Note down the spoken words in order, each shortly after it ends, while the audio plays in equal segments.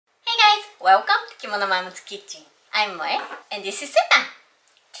Welcome to Kimono Mom's Kitchen. I'm Moe and this is Suta.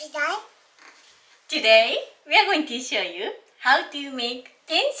 Today we are going to show you how to make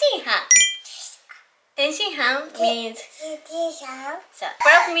TENSHINHAN. TENSHINHAN means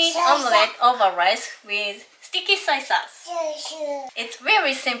frog meat omelette over rice with sticky soy sauce. It's a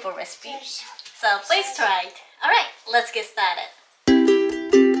very simple recipe, so please try it. Alright, let's get started.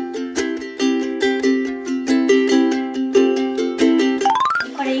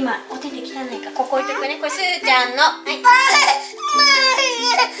これ今お手で汚いからここ置いとくね。これすーちゃんの。はい。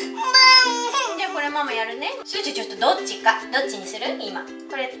じゃあこれママやるね。すーちゃんちょっとどっちにする？今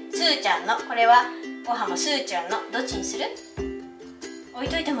これすーちゃんの、これはご飯もすーちゃんの。どっちにする？置い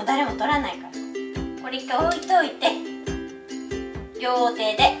といても誰も取らないから。これ一回置いといて両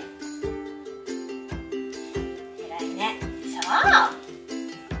手で。偉いね。そう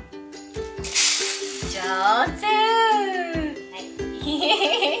上手。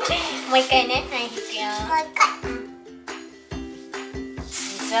もう一回ね。はい、いくよ。もう一回。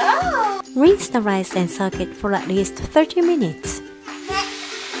そう。Rinse the rice and soak it for at least 30 minutes.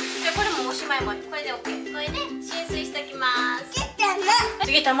 じゃあこれもおしまいまで。これで OK。これで浸水しときます。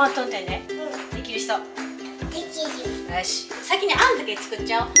次トマトってね。できる人。できる。よし。先にあんだけ作っ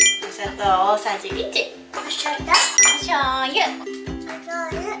ちゃおう。お砂糖大さじ1。お醤油。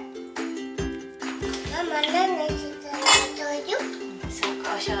ママ何にしたの？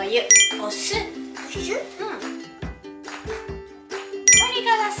お醤油、お酢、鶏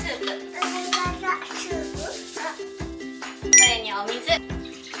ガラスープ、これにお水、片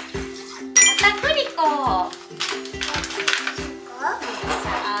栗粉、大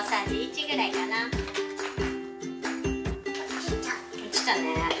さじ1ぐらいかな。落ちたね。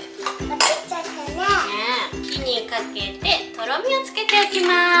火にかけてとろみをつけておき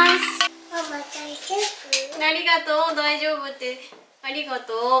ます。ありがとう、大丈夫って。ありが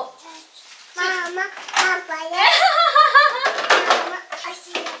とう。ママ、パパや。お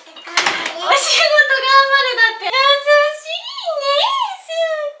仕事頑張れ。お仕事頑張れだって。優しいね、す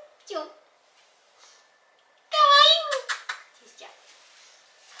ーちょ。かわい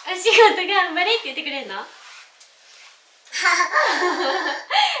い。お仕事頑張れって言ってくれるの？あり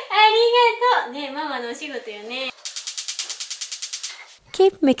がとう。ね、ママのお仕事よね。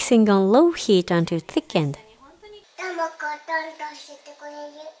Keep mixing on low heat until thickened.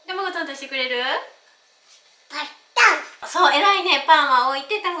 卵トントンしてくれる？そう、偉いね。パンは置い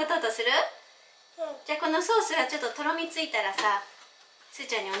て卵トントンする？じゃあこのソースがちょっととろみついたらさ、すー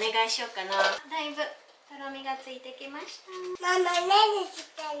ちゃんにお願いしようかな。だいぶとろみがついてきました。ママ何し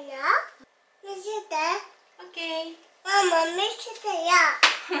てんの？見せて。オッケー。ママ見せて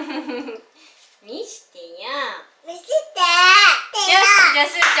よ。見してよ。見せて。よし、じゃあ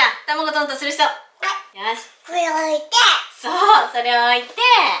すーちゃん卵トントンする人。よし。これ置いて。そう、それを置いて。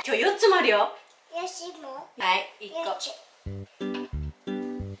今日4つもあるよ。よしも。はい、1個。もうちょっと。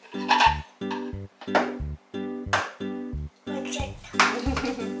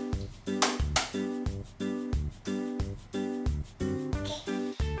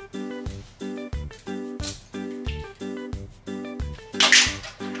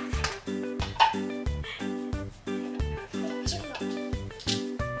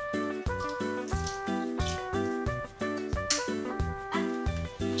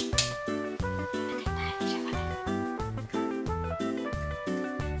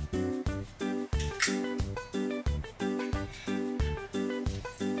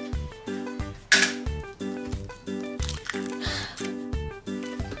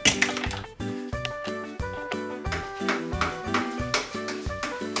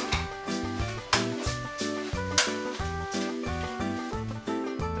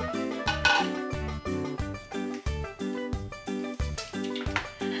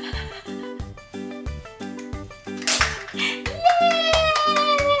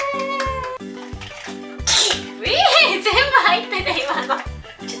入ってて今の。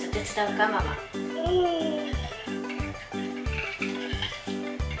ちょっと手伝うかママ。オ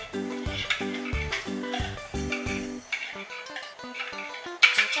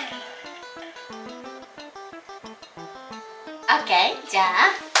ッケー。じゃあ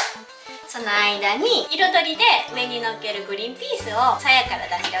その間に彩りで上にのっけるグリーンピースをさやから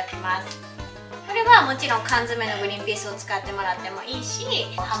出しておきます。これはもちろん缶詰のグリーンピースを使ってもらってもいいし、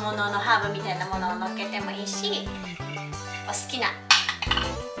葉物のハーブみたいなものをのっけてもいいし、お好きな。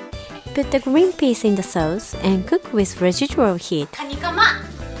 Put the green peas in the sauce and cook with residual heat. カニカマ。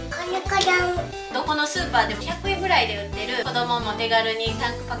どこのスーパーでも100円ぐらいで売ってる、子供も手軽に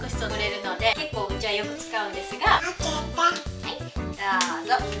タンクパク質を売れるので結構うちはよく使うんですが、はい、どうぞ。あり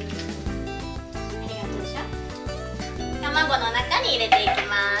がとうでしょ。卵の中に入れていき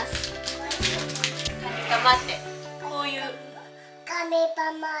ます。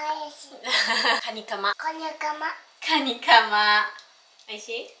カニカマ。カニカマ。カニカマ。美味し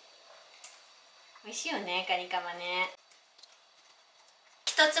い？美味しいよね、カニカマね。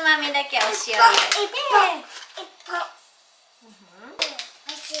一つまみだけお塩入れて。一本。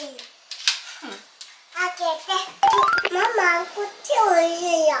美味しい。開けて。ママ、こっち美味し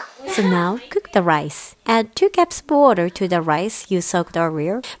いよ。So now, cook the rice. Add 2 cups of water to the rice you soaked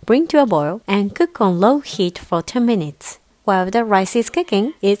earlier, bring to a boil, and cook on low heat for 10 minutes. While the rice is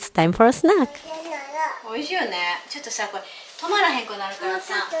cooking, it's time for a snack. 美味しいよね。ちょっとさ、これ止まらへんくなるから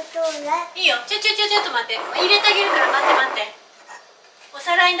さ。いいよ。ちょっと待って。入れてあげるから、待って。お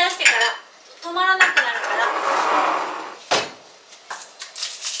皿に出してから止まらなくなるから。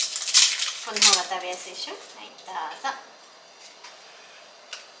この方が食べやすいでしょ。はい、どうぞ。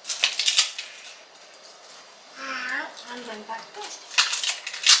半分にカットして。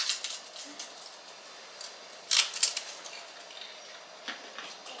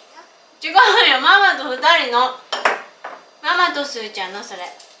違うよ、ママと2人の。ママとすーちゃんのそれ。こ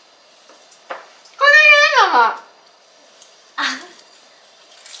れね、マ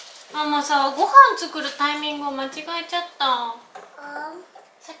マ。ママさ、ご飯作るタイミングを間違えちゃった。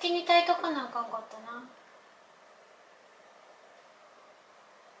先に炊いとかなあかんかった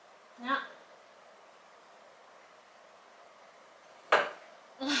な。な。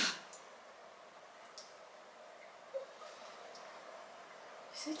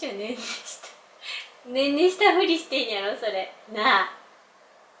すーちゃんねんねしたふりしてんやろそれな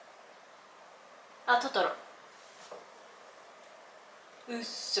あ。トトロうっ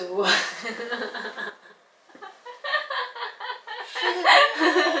そうわ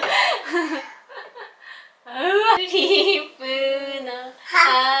クリープの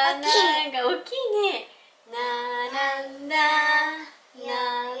花が大きいね。並んだ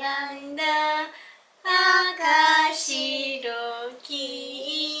赤白黄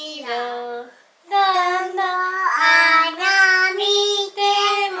色どの花見て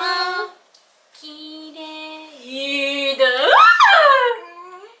もきれいだ。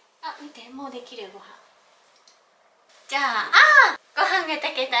あ、見て、もうできるご飯。じゃあご飯が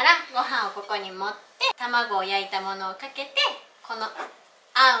炊けたらご飯をここに盛って卵を焼いたものをかけてこの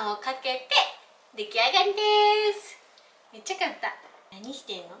あんをかけて出来上がりです。めっちゃ簡単。何し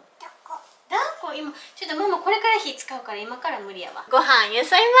てんの？だんこ今ちょっとママこれから火使うから今から無理やわ。ご飯よ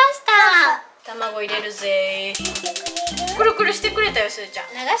そいました。卵入れるぜ。くるくるしてくれたよすーちゃん。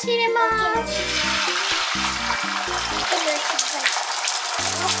流し入れます。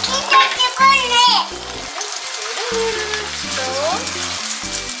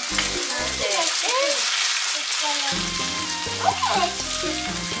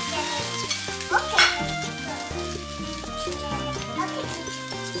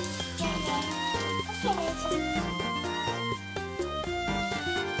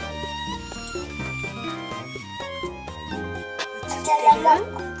映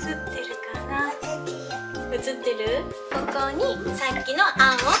ってるかな？映ってる？ここにさっきのあ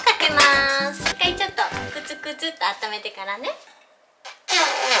んをかけます。一回ちょっとクツクツっと温めてからね。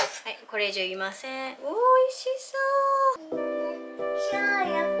はい、これ以上いません。おいしそう。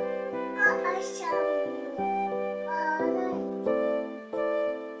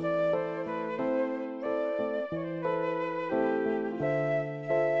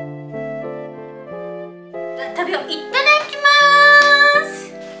食べよう。いただきま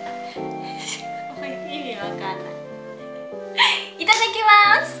す。意味わかんない。いただきま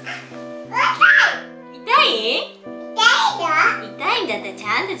す。痛い？痛いんだったらちゃ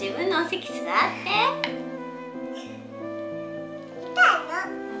んと自分のお席座って。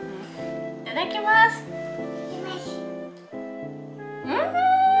いただきます。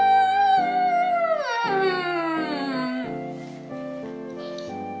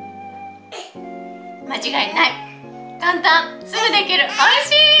間違いない。簡単、すぐできる。おいし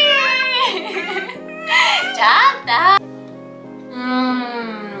いちゃんと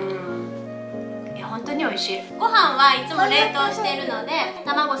いや本当においしい。ご飯はいつも冷凍しているので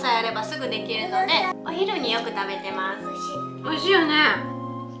卵さえあればすぐできるのでお昼によく食べてます。おいしいよね。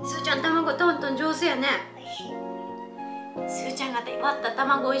すーちゃん卵トントン上手やね。すーちゃんが割った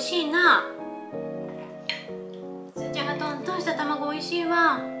卵おいしいな。すーちゃんがトントンした卵おいしい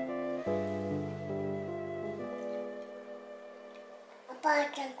わ。おばあ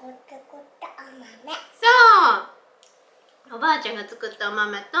ちゃんが作ったお豆。そう、おばあちゃんが作ったお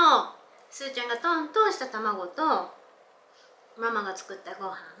豆とすーちゃんがトントンした卵とママが作ったご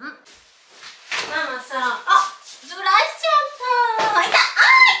飯。ママさ、あ、ずらしちゃった。痛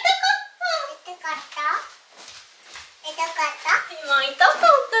かった今痛かっ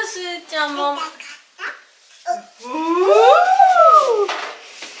た。すーちゃんも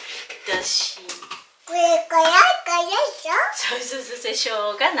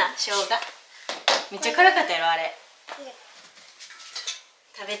生姜めっちゃ辛かったやろあれ。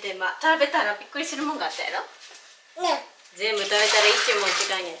食べたらびっくりするもんがあったやろ。全部食べたら一も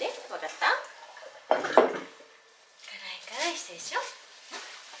違うんやで。わかった？辛いしてでしょ。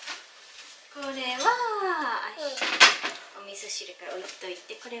これは、お味噌汁から置いとい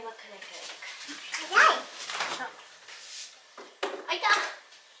て、これは辛いだから。あいた。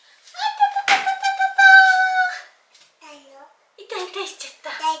痛いしちゃっ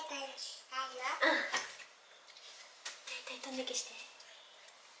た。どんだけして。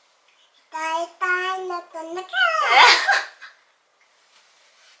かわいい。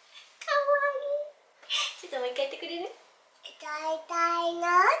ちょっともう一回やってくれる？か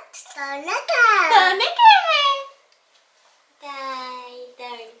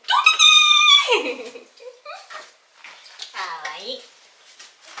わいい。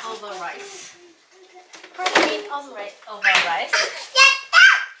Over rice. Homemade omelette over rice.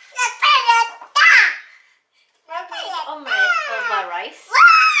 Omelette over rice.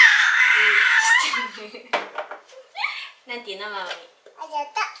 なんていうのママに。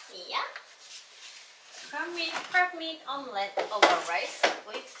いいや。Crab meat omelette over rice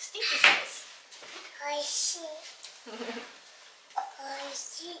with sticky sauce. おいし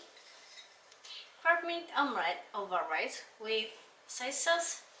い。Crab meat omelette over rice with soy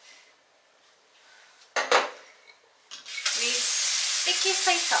sauce. With sticky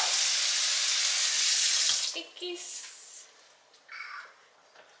soy sauce. Sticky.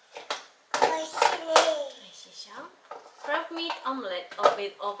 おいしいね。おいしいでしょ。Crab meat omelette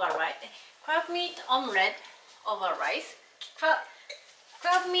over rice. Crab meat omelette over rice.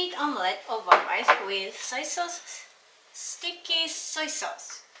 Crab meat omelette over rice with soy sauce. Sticky soy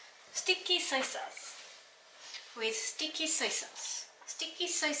sauce. Sticky soy sauce. With sticky soy sauce. Sticky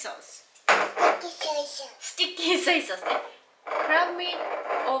soy sauce. Sticky soy sauce ね。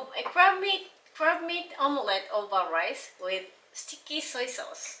Crab meat omelette over rice with sticky soy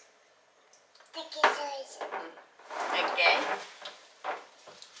sauce. Okay.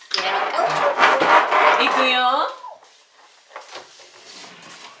 やろうか。いくよ。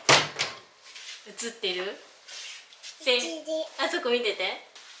映ってる？あそこ見てて。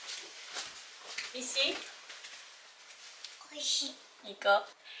おいしい？おいしい。行こう。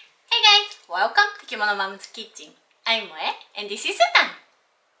Hey guys, welcome to Kimono Mom's Kitchen. I'm Moe and this is Sutan.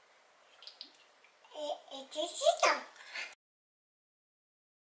 This is Sutan.